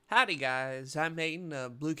Howdy guys, I'm Aiden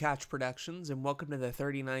of Blue Couch Productions, and welcome to the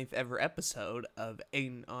 39th ever episode of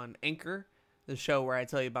Aiden on Anchor, the show where I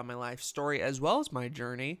tell you about my life story as well as my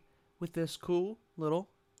journey with this cool little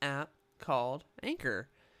app called Anchor.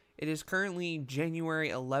 It is currently January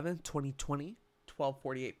 11th, 2020,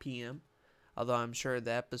 12:48 p.m., although I'm sure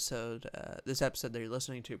this episode that you're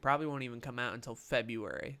listening to probably won't even come out until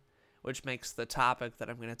February, which makes the topic that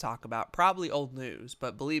I'm going to talk about probably old news,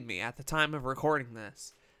 but believe me, at the time of recording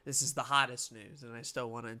this is the hottest news, and I still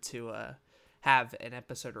wanted to have an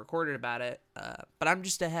episode recorded about it, but I'm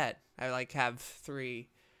just ahead. I have 3,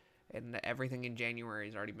 and everything in January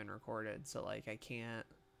has already been recorded, so I can't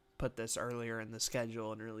put this earlier in the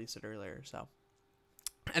schedule and release it earlier. So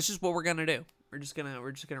that's just what we're gonna do. We're just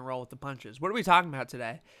gonna roll with the punches. What are we talking about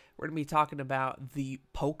today? We're gonna be talking about the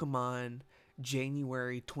Pokemon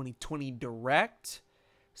January 2020 Direct,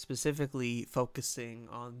 specifically focusing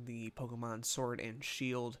on the Pokemon Sword and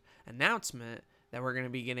Shield announcement that we're going to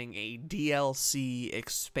be getting a DLC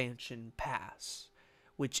expansion pass,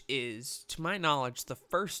 which is, to my knowledge, the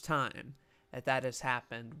first time that has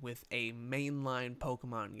happened with a mainline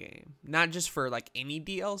Pokemon game. Not just for any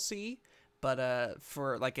DLC, but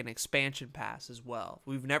for an expansion pass as well.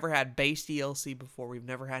 We've never had base DLC before. We've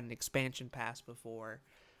never had an expansion pass before.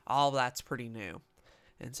 All of that's pretty new.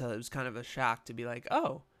 And so it was kind of a shock to be like,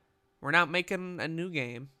 oh, we're not making a new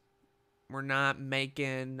game. We're not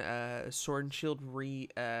making Sword and Shield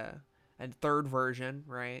a third version,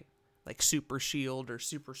 right? Like Super Shield or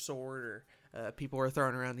Super Sword, or people were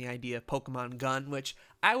throwing around the idea of Pokemon Gun, which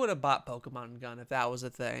I would have bought Pokemon Gun if that was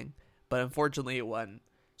a thing. But unfortunately it wasn't.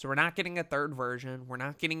 So we're not getting a third version. We're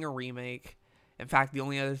not getting a remake. In fact, the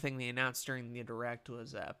only other thing they announced during the Direct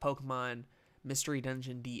was Pokemon Mystery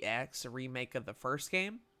Dungeon DX, a remake of the first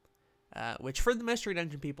game, which for the Mystery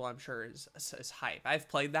Dungeon people, I'm sure is hype. I've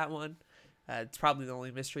played that one. It's probably the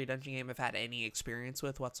only Mystery Dungeon game I've had any experience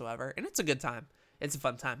with whatsoever, and it's a good time. It's a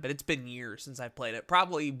fun time, but it's been years since I played it,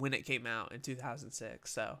 probably when it came out in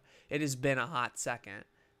 2006, so it has been a hot second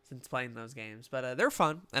since playing those games, but they're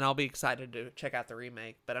fun, and I'll be excited to check out the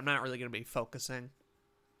remake, but I'm not really going to be focusing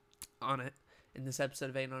on it in this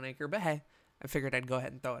episode of Aiden on Anchor, but hey, I figured I'd go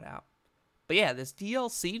ahead and throw it out. But yeah, this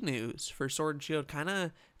DLC news for Sword and Shield kind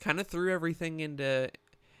of threw everything into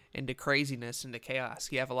craziness, into chaos.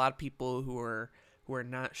 You have a lot of people who are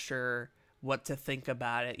not sure what to think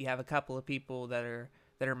about it. You have a couple of people that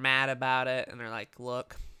are mad about it, and they're like,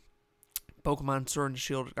 "Look, Pokemon Sword and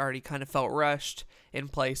Shield already kind of felt rushed in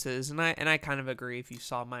places," and I kind of agree. If you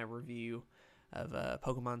saw my review of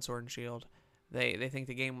Pokemon Sword and Shield, they think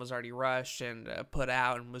the game was already rushed and put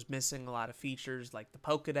out and was missing a lot of features like the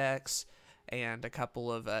Pokedex. And a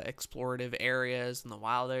couple of explorative areas, and the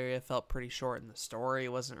wild area felt pretty short, and the story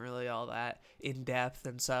wasn't really all that in-depth.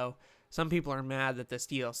 And so some people are mad that this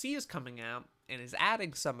DLC is coming out and is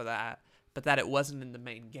adding some of that, but that it wasn't in the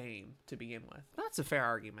main game to begin with. That's a fair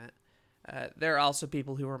argument. There are also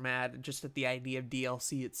people who are mad just at the idea of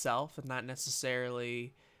DLC itself and not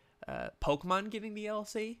necessarily Pokemon getting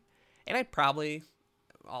DLC. And I probably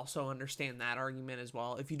also understand that argument as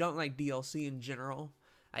well. If you don't like DLC in general,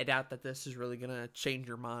 I doubt that this is really going to change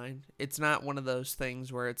your mind. It's not one of those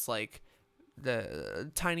things where it's like the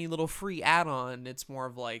tiny little free add-on. It's more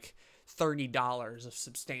of like $30 of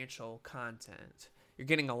substantial content. You're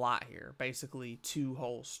getting a lot here. Basically 2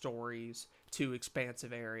 whole stories, 2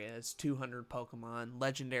 expansive areas, 200 Pokemon,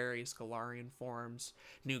 legendary Scalarian forms,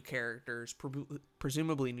 new characters,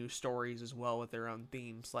 presumably new stories as well with their own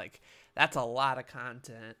themes. That's a lot of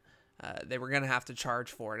content. They were going to have to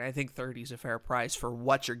charge for it. I think 30 is a fair price for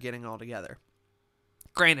what you're getting altogether.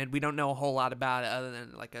 Granted, we don't know a whole lot about it other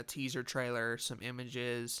than a teaser trailer, some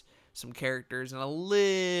images, some characters, and a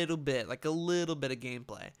little bit of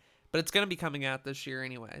gameplay. But it's going to be coming out this year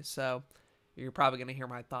anyway, so you're probably going to hear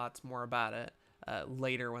my thoughts more about it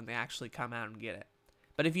later when they actually come out and get it.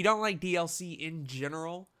 But if you don't like DLC in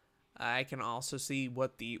general, I can also see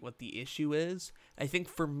what the issue is. I think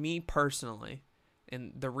for me personally,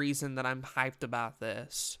 and the reason that I'm hyped about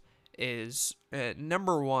this is,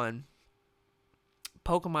 number one,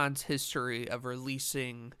 Pokemon's history of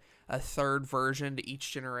releasing a third version to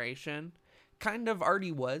each generation kind of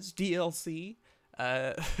already was DLC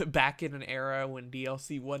back in an era when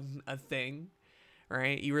DLC wasn't a thing,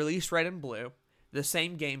 right? You released Red and Blue, the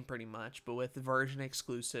same game pretty much, but with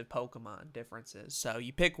version-exclusive Pokemon differences. So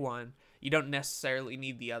you pick one, you don't necessarily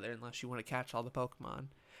need the other unless you want to catch all the Pokemon.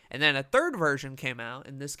 And then a third version came out,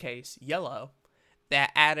 in this case, Yellow,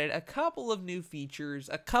 that added a couple of new features,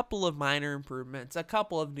 a couple of minor improvements, a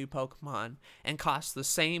couple of new Pokemon, and cost the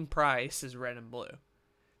same price as Red and Blue.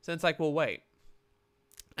 So it's like, well, wait.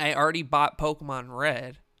 I already bought Pokemon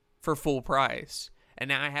Red. for full price. And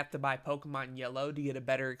now I have to buy Pokemon Yellow to get a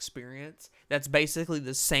better experience. That's basically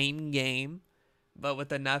the same game, but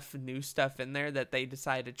with enough new stuff in there that they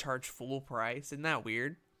decided to charge full price. Isn't that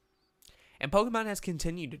weird? And Pokemon has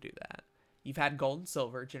continued to do that. You've had Gold and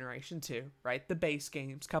Silver, Generation 2, right? The base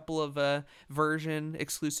games, couple of version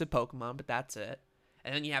exclusive Pokemon, but that's it.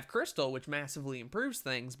 And then you have Crystal, which massively improves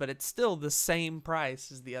things, but it's still the same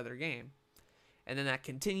price as the other game. And then that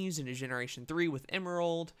continues into Generation 3 with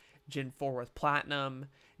Emerald, Gen 4 with Platinum.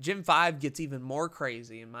 Gen 5 gets even more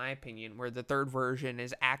crazy, in my opinion, where the third version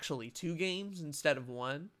is actually 2 games instead of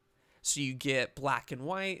 1. So you get Black and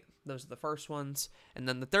White, those are the first ones, and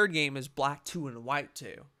then the third game is Black 2 and White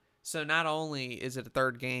 2. So not only is it a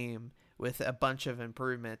third game with a bunch of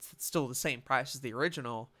improvements, it's still the same price as the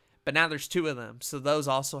original, but now there's 2 of them. So those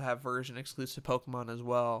also have version exclusive Pokemon as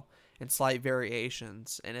well, and slight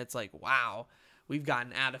variations. And it's like, wow, we've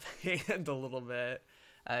gotten out of hand a little bit.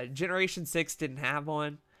 Generation 6 didn't have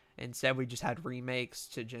one. Instead, we just had remakes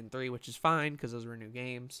to Gen 3, which is fine because those were new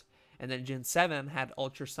games. And then Gen 7 had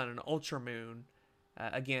Ultra Sun and Ultra Moon.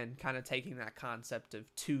 Again, kind of taking that concept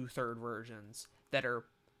of 2 third versions that are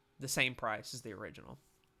the same price as the original.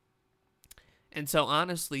 And so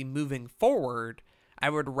honestly, moving forward, I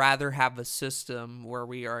would rather have a system where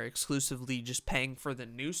we are exclusively just paying for the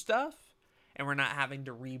new stuff and we're not having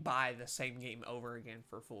to rebuy the same game over again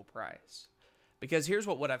for full price. Because here's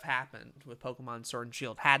what would have happened with Pokemon Sword and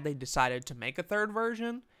Shield. Had they decided to make a third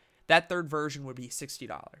version, that third version would be $60.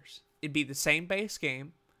 It'd be the same base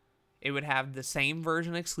game. It would have the same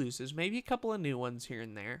version exclusives, maybe a couple of new ones here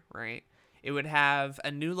and there, right? It would have a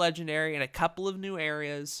new legendary and a couple of new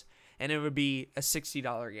areas, and it would be a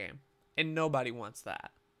 $60 game. And nobody wants that.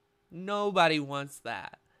 Nobody wants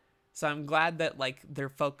that. So I'm glad that they're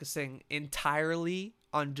focusing entirely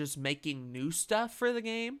on just making new stuff for the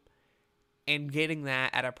game, and getting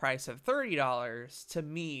that at a price of $30 to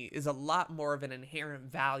me is a lot more of an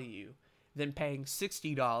inherent value than paying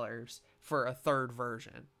 $60 for a third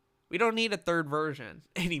version. We don't need a third version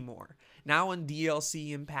anymore. Now when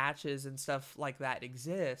DLC and patches and stuff like that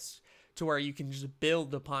exist to where you can just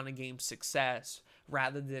build upon a game's success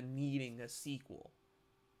rather than needing a sequel.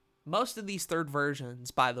 Most of these third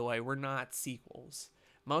versions, by the way, were not sequels.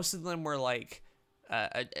 Most of them were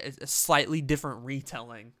a slightly different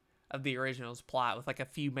retelling of the original's plot with a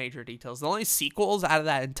few major details. The only sequels out of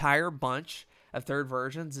that entire bunch of third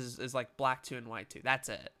versions is Black 2 and White 2. That's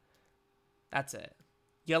it. That's it.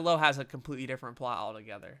 Yellow has a completely different plot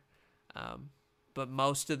altogether. But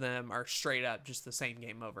most of them are straight up just the same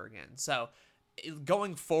game over again. So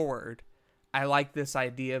going forward, I like this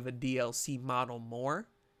idea of a DLC model more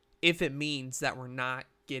if it means that we're not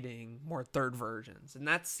getting more third versions. And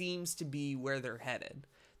that seems to be where they're headed.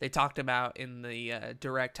 They talked about in the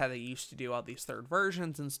Direct how they used to do all these third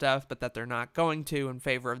versions and stuff, but that they're not going to in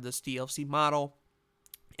favor of this DLC model.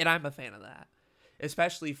 And I'm a fan of that,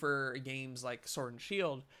 especially for games like Sword and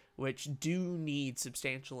Shield, which do need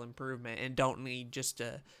substantial improvement and don't need just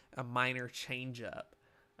a minor change up,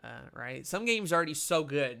 right? Some games are already so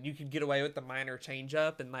good, you can get away with the minor change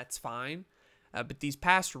up, and that's fine. But these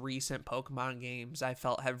past recent Pokemon games, I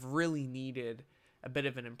felt, have really needed a bit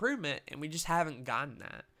of an improvement, and we just haven't gotten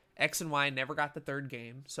that. X and Y never got the third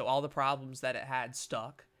game, so all the problems that it had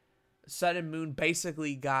stuck. Sun and Moon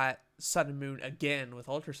basically got Sun and Moon again with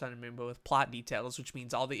Ultra Sun and Moon, but with plot details, which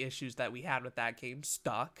means all the issues that we had with that game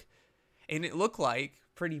stuck. And it looked like,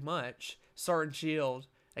 pretty much, Sword and Shield,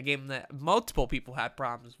 a game that multiple people had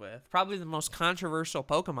problems with, probably the most controversial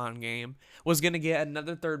Pokemon game, was going to get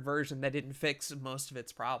another third version that didn't fix most of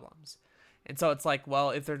its problems. And so it's well,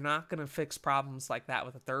 if they're not going to fix problems like that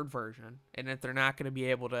with a third version, and if they're not going to be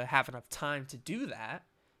able to have enough time to do that,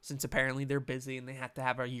 since apparently they're busy and they have to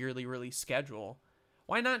have a yearly release schedule,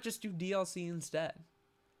 why not just do DLC instead?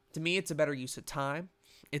 To me, it's a better use of time.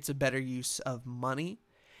 It's a better use of money.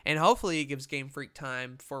 And hopefully it gives Game Freak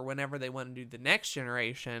time for whenever they want to do the next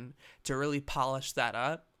generation to really polish that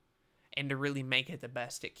up and to really make it the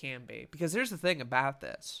best it can be. Because here's the thing about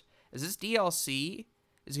this, is this DLC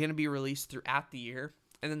is going to be released throughout the year,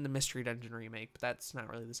 and then the Mystery Dungeon remake, but that's not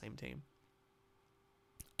really the same team.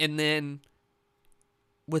 And then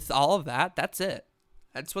with all of that, that's it.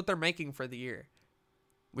 That's what they're making for the year,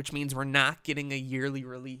 which means we're not getting a yearly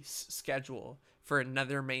release schedule for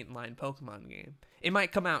another mainline Pokemon game. It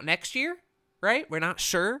might come out next year, right? We're not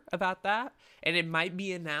sure about that, and it might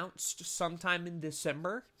be announced sometime in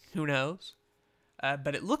December. Who knows?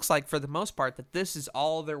 But it looks like, for the most part, that this is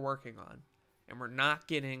all they're working on. And we're not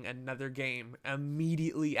getting another game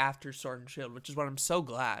immediately after Sword and Shield, which is what I'm so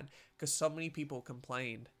glad, because so many people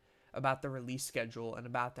complained about the release schedule and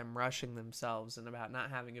about them rushing themselves and about not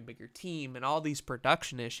having a bigger team and all these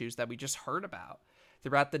production issues that we just heard about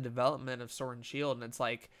throughout the development of Sword and Shield. And it's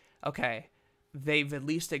like, okay, they've at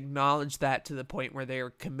least acknowledged that to the point where they're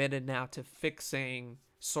committed now to fixing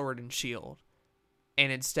Sword and Shield.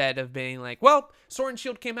 And instead of being like, well, Sword and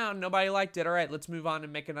Shield came out and nobody liked it, all right, let's move on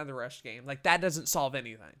and make another Rush game. Like, that doesn't solve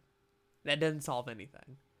anything. That doesn't solve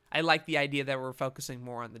anything. I like the idea that we're focusing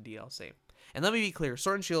more on the DLC. And let me be clear,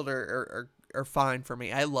 Sword and Shield are fine for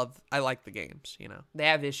me. I like the games, you know. They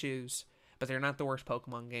have issues, but they're not the worst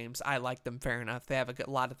Pokemon games. I like them fair enough. They have a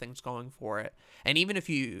lot of things going for it. And even if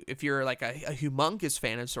you're like a humongous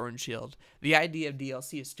fan of Sword and Shield, the idea of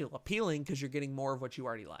DLC is still appealing because you're getting more of what you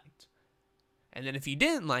already liked. And then if you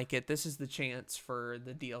didn't like it, this is the chance for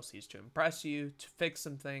the DLCs to impress you, to fix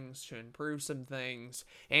some things, to improve some things,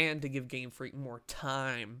 and to give Game Freak more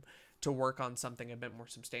time to work on something a bit more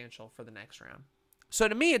substantial for the next round. So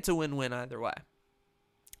to me, it's a win-win either way.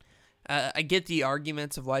 I get the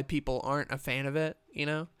arguments of why people aren't a fan of it, you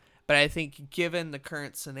know, but I think given the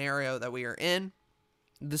current scenario that we are in,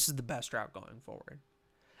 this is the best route going forward.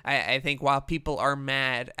 I think while people are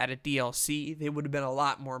mad at a DLC, they would have been a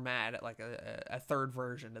lot more mad at like a third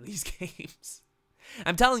version of these games.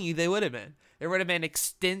 I'm telling you, they would have been. There would have been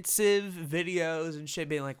extensive videos and shit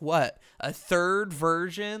being like, what? A third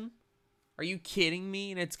version? Are you kidding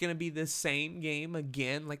me? And it's going to be the same game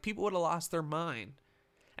again? Like, people would have lost their mind.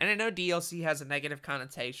 And I know DLC has a negative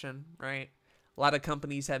connotation, right? A lot of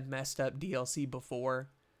companies have messed up DLC before.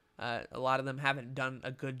 A lot of them haven't done a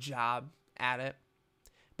good job at it.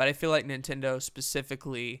 But I feel like Nintendo,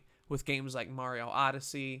 specifically with games like Mario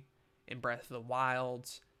Odyssey and Breath of the Wild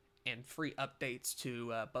and free updates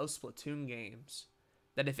to both Splatoon games,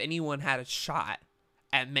 that if anyone had a shot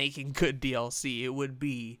at making good DLC, it would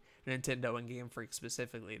be Nintendo and Game Freak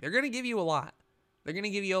specifically. They're going to give you a lot. They're going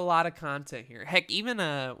to give you a lot of content here. Heck, even,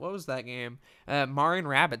 what was that game? Mario &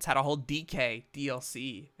 Rabbids had a whole DK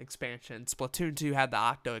DLC expansion. Splatoon 2 had the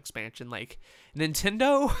Octo expansion. Like,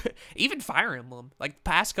 Nintendo, even Fire Emblem, like, the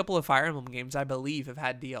past couple of Fire Emblem games, I believe, have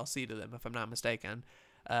had DLC to them, if I'm not mistaken.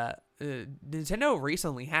 Nintendo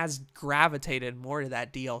recently has gravitated more to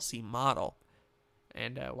that DLC model.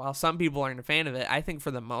 And while some people aren't a fan of it, I think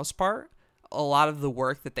for the most part, a lot of the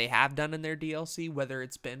work that they have done in their DLC, whether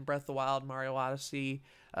it's been Breath of the Wild, Mario Odyssey,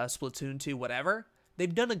 Splatoon 2, whatever,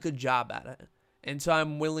 they've done a good job at it. And so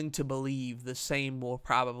I'm willing to believe the same will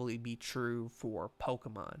probably be true for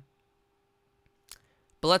Pokemon.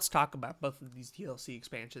 But let's talk about both of these DLC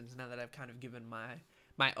expansions now that I've kind of given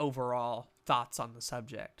my overall thoughts on the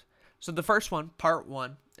subject. So the first one, Part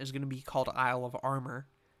 1, is going to be called Isle of Armor.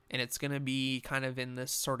 And it's going to be kind of in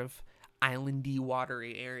this sort of islandy,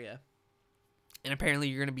 watery area. And apparently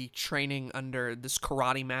you're going to be training under this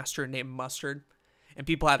karate master named Mustard. And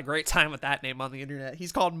people had a great time with that name on the internet.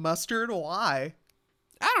 He's called Mustard? Why?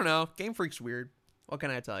 I don't know. Game Freak's weird. What can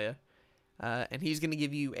I tell you? And he's going to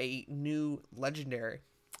give you a new legendary.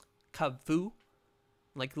 Kung Fu.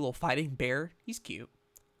 Like a little fighting bear. He's cute.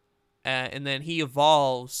 And then he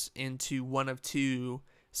evolves into one of two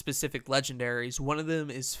specific legendaries. One of them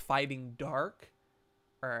is Fighting Dark.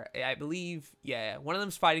 Or I believe, yeah, one of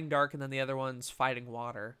them's Fighting Dark, and then the other one's Fighting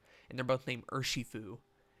Water, and they're both named Urshifu,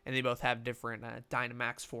 and they both have different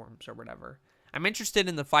Dynamax forms or whatever. I'm interested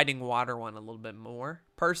in the Fighting Water one a little bit more,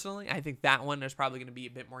 personally. I think that one is probably going to be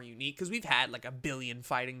a bit more unique, because we've had like a billion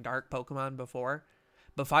Fighting Dark Pokemon before,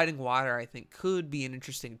 but Fighting Water, I think, could be an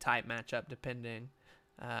interesting type matchup, depending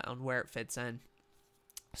on where it fits in.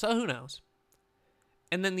 So who knows?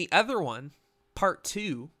 And then the other one, Part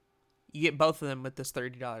 2, you get both of them with this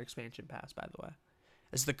 $30 expansion pass, by the way,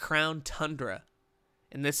 is the Crown Tundra.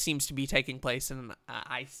 And this seems to be taking place in an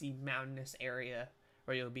icy, mountainous area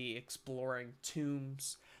where you'll be exploring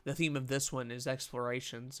tombs. The theme of this one is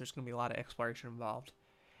explorations. There's going to be a lot of exploration involved.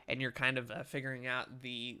 And you're kind of figuring out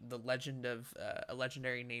the legend of a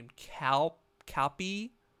legendary named Calparex.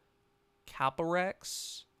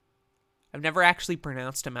 I've never actually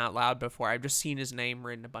pronounced him out loud before. I've just seen his name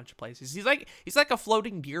written a bunch of places. He's like a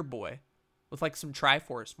floating deer boy with like some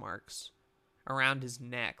Triforce marks around his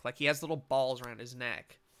neck. Like he has little balls around his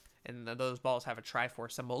neck, and those balls have a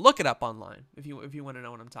Triforce symbol. Look it up online if you want to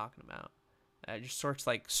know what I'm talking about. Just sorts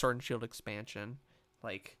like Sword and Shield expansion,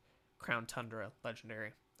 like Crown Tundra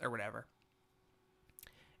legendary or whatever.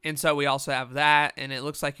 And so we also have that, and it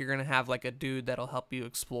looks like you're gonna have like a dude that'll help you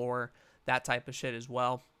explore that type of shit as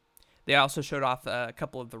well. They also showed off a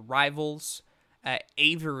couple of the rivals.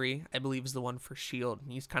 Avery, I believe, is the one for Shield.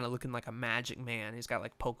 He's kind of looking like a magic man. He's got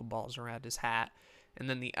like Pokeballs around his hat. And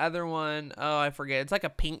then the other one, oh, I forget. It's like a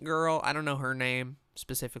pink girl. I don't know her name.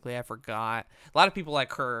 specifically. I forgot. A lot of people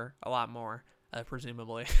like her a lot more,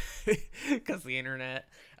 presumably, because the internet.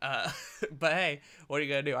 But hey, what are you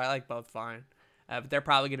going to do? I like both fine. But they're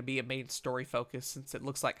probably going to be a main story focus since it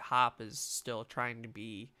looks like Hop is still trying to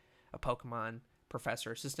be a Pokemon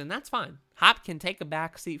professor assistant. That's fine. Hop can take a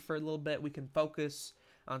backseat for a little bit. We can focus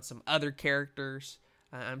on some other characters.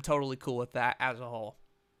 I'm totally cool with that as a whole.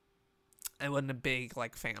 I wasn't a big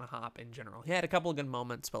fan of Hop in general. He had a couple of good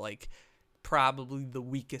moments, but probably the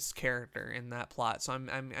weakest character in that plot. So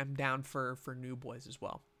I'm down for New Boys as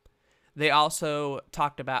well. They also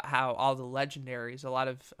talked about how all the legendaries, a lot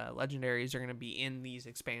of legendaries are going to be in these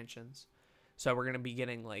expansions. So we're going to be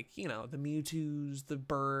getting the Mewtwo's, the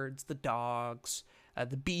birds, the dogs,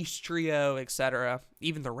 the Beast Trio, etc.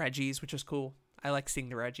 Even the Reggies, which is cool. I like seeing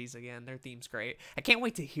the Reggies again. Their theme's great. I can't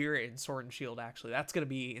wait to hear it in Sword and Shield, actually. That's going to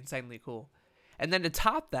be insanely cool. And then to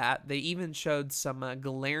top that, they even showed some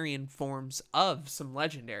Galarian forms of some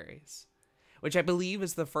legendaries, which I believe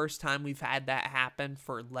is the first time we've had that happen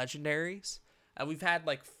for legendaries. We've had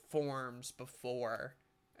forms before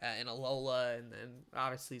in Alola and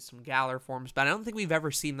obviously some Galar forms, but I don't think we've ever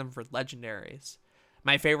seen them for legendaries.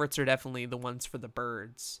 My favorites are definitely the ones for the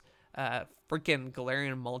birds. Freaking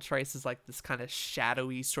Galarian Moltres is this kind of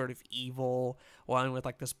shadowy sort of evil one with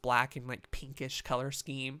this black and pinkish color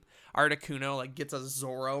scheme. Articuno gets a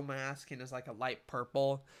Zorro mask and is a light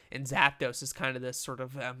purple, and Zapdos is kind of this sort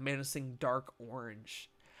of menacing dark orange.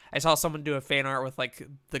 I saw someone do a fan art with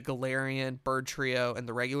the Galarian bird trio and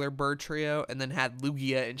the regular bird trio, and then had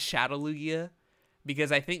Lugia and Shadow Lugia,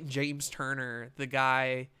 because I think James Turner, the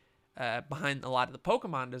guy behind a lot of the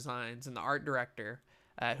Pokemon designs and the art director,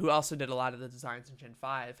 who also did a lot of the designs in Gen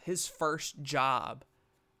 5, his first job,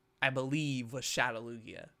 I believe, was Shadow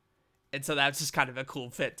Lugia. And so that's just kind of a cool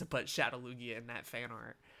fit to put Shadow Lugia in that fan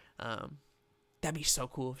art. That'd be so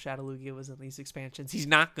cool if Shadow Lugia was in these expansions. He's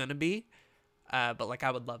not going to be, but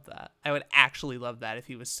I would love that. I would actually love that if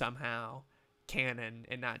he was somehow canon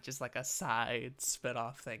and not just a side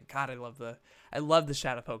spit-off thing. God, I love the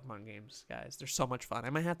Shadow Pokemon games, guys. They're so much fun.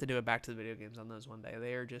 I might have to do a Back to the Video Games on those one day.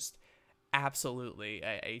 They are just absolutely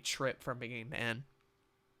a trip from beginning to end.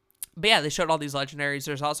 But yeah, they showed all these legendaries.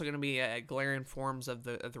 There's also going to be Galarian forms of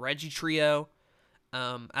the Reggie trio.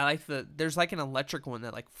 I like there's an electric one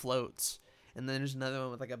that floats, and then there's another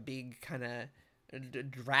one with a big kind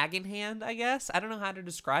of dragon hand, I guess. I don't know how to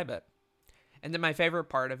describe it. And then my favorite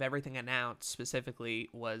part of everything announced specifically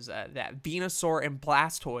was that Venusaur and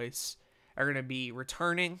Blastoise are going to be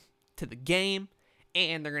returning to the game,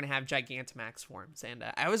 and they're going to have Gigantamax forms. And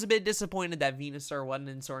I was a bit disappointed that Venusaur wasn't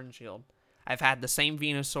in Sword and Shield. I've had the same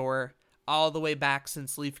Venusaur all the way back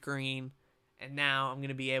since Leaf Green, and now I'm going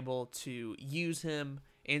to be able to use him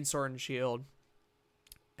in Sword and Shield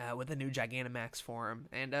with a new Gigantamax form.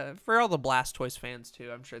 And for all the Blastoise fans,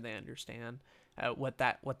 too, I'm sure they understand what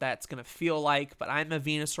that's going to feel like. But I'm a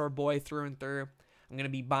Venusaur boy through and through. I'm going to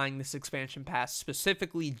be buying this expansion pass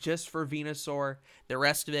specifically just for Venusaur. The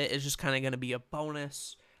rest of it is just kind of going to be a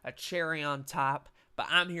bonus, a cherry on top. But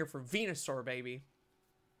I'm here for Venusaur, baby.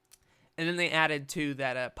 And then they added, too,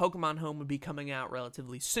 that Pokemon Home would be coming out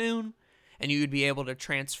relatively soon. And you would be able to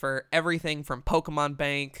transfer everything from Pokemon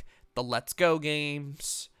Bank, the Let's Go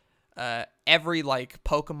games, every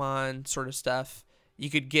Pokemon sort of stuff. You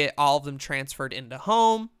could get all of them transferred into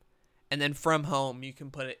Home. And then from Home, you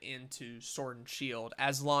can put it into Sword and Shield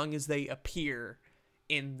as long as they appear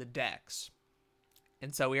in the decks.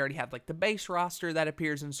 And so we already have the base roster that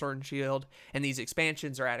appears in Sword and Shield, and these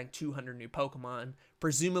expansions are adding 200 new Pokemon,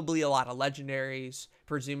 presumably a lot of legendaries,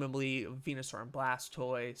 presumably Venusaur and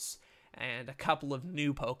Blastoise, and a couple of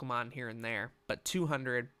new Pokemon here and there, but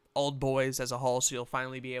 200 old boys as a whole, so you'll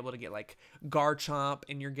finally be able to get Garchomp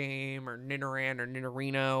in your game, or Nidoran or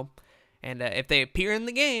Nidorino. And if they appear in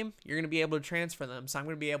the game, you're going to be able to transfer them. So I'm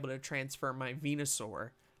going to be able to transfer my Venusaur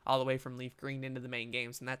all the way from Leaf Green into the main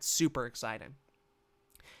games, and that's super exciting.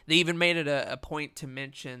 They even made it a point to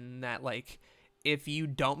mention that, if you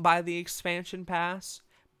don't buy the expansion pass,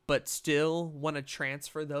 but still want to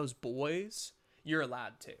transfer those boys, you're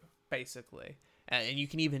allowed to, basically. And you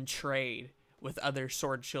can even trade with other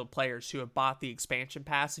Sword Shield players who have bought the expansion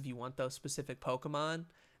pass if you want those specific Pokemon.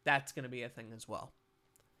 That's going to be a thing as well.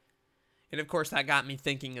 And of course, that got me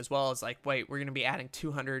thinking as well as wait, we're going to be adding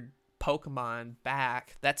 200 Pokemon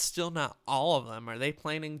back. That's still not all of them. Are they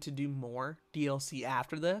planning to do more DLC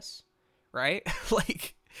after this? Right?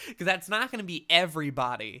 Because that's not going to be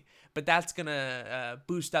everybody, but that's going to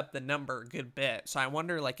boost up the number a good bit. So I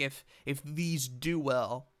wonder if these do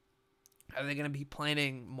well, are they going to be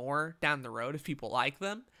planning more down the road if people like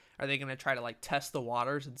them? Are they going to try to like test the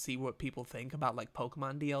waters and see what people think about like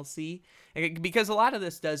Pokemon DLC? Because a lot of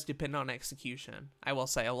this does depend on execution. I will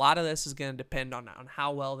say a lot of this is going to depend on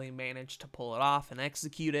how well they manage to pull it off and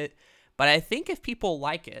execute it. But I think if people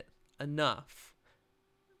like it enough,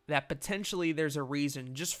 that potentially there's a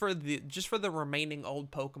reason just for the remaining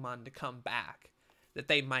old Pokemon to come back, that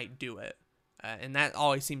they might do it. And that's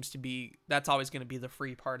always going to be the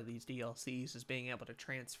free part of these DLCs, is being able to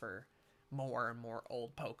transfer more and more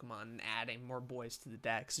old Pokemon and adding more boys to the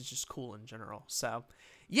decks. It's just cool in general. So,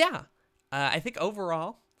 yeah, I think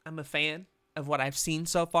overall I'm a fan of what I've seen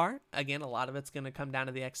so far. Again, a lot of it's going to come down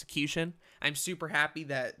to the execution. I'm super happy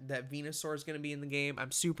that Venusaur is going to be in the game.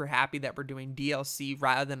 I'm super happy that we're doing DLC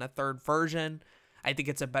rather than a third version. I think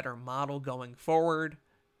it's a better model going forward.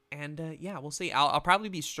 And yeah, we'll see. I'll probably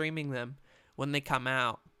be streaming them when they come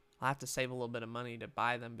out. I'll have to save a little bit of money to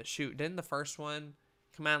buy them. But shoot, didn't the first one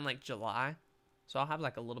come out in like July? So I'll have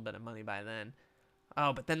like a little bit of money by then.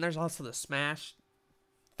 Oh, but then there's also the Smash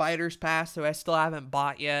Fighters Pass that I still haven't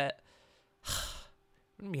bought yet.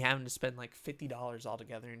 I'm going to be having to spend like $50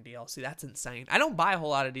 altogether in DLC. That's insane. I don't buy a whole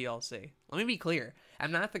lot of DLC. Let me be clear.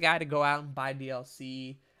 I'm not the guy to go out and buy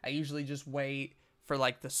DLC. I usually just wait for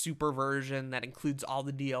like the super version that includes all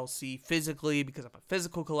the DLC physically, because I'm a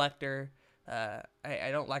physical collector. I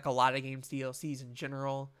don't like a lot of games DLCs in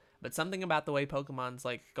general, but something about the way Pokemon's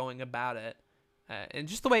like going about it, and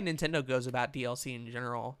just the way Nintendo goes about DLC in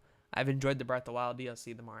general. I've enjoyed the Breath of the Wild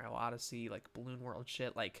DLC, the Mario Odyssey, like Balloon World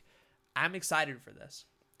shit. Like, I'm excited for this.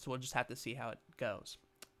 So we'll just have to see how it goes.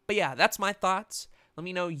 But yeah, that's my thoughts. Let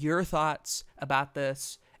me know your thoughts about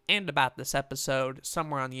this and about this episode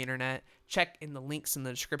somewhere on the internet. Check in the links in the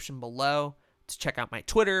description below to check out my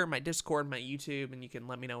Twitter, my Discord, my YouTube, and you can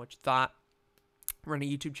let me know what you thought. I run a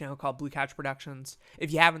YouTube channel called Blue Couch Productions.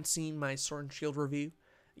 If you haven't seen my Sword and Shield review,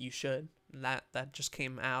 you should. That just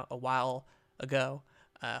came out a while ago.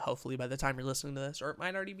 Hopefully by the time you're listening to this, or it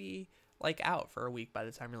might already be like out for a week by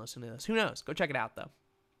the time you're listening to this. Who knows? Go check it out though.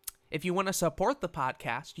 If you want to support the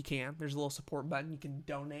podcast, you can. There's a little support button. You can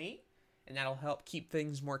donate, and that'll help keep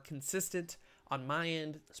things more consistent on my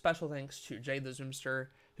end. Special thanks to Jay the Zoomster,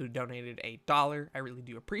 who donated $8. I really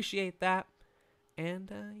do appreciate that.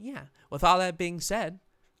 And yeah, with all that being said,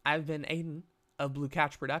 I've been Aiden of Blue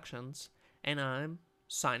Couch Productions, and I'm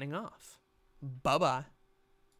signing off. Bye-bye.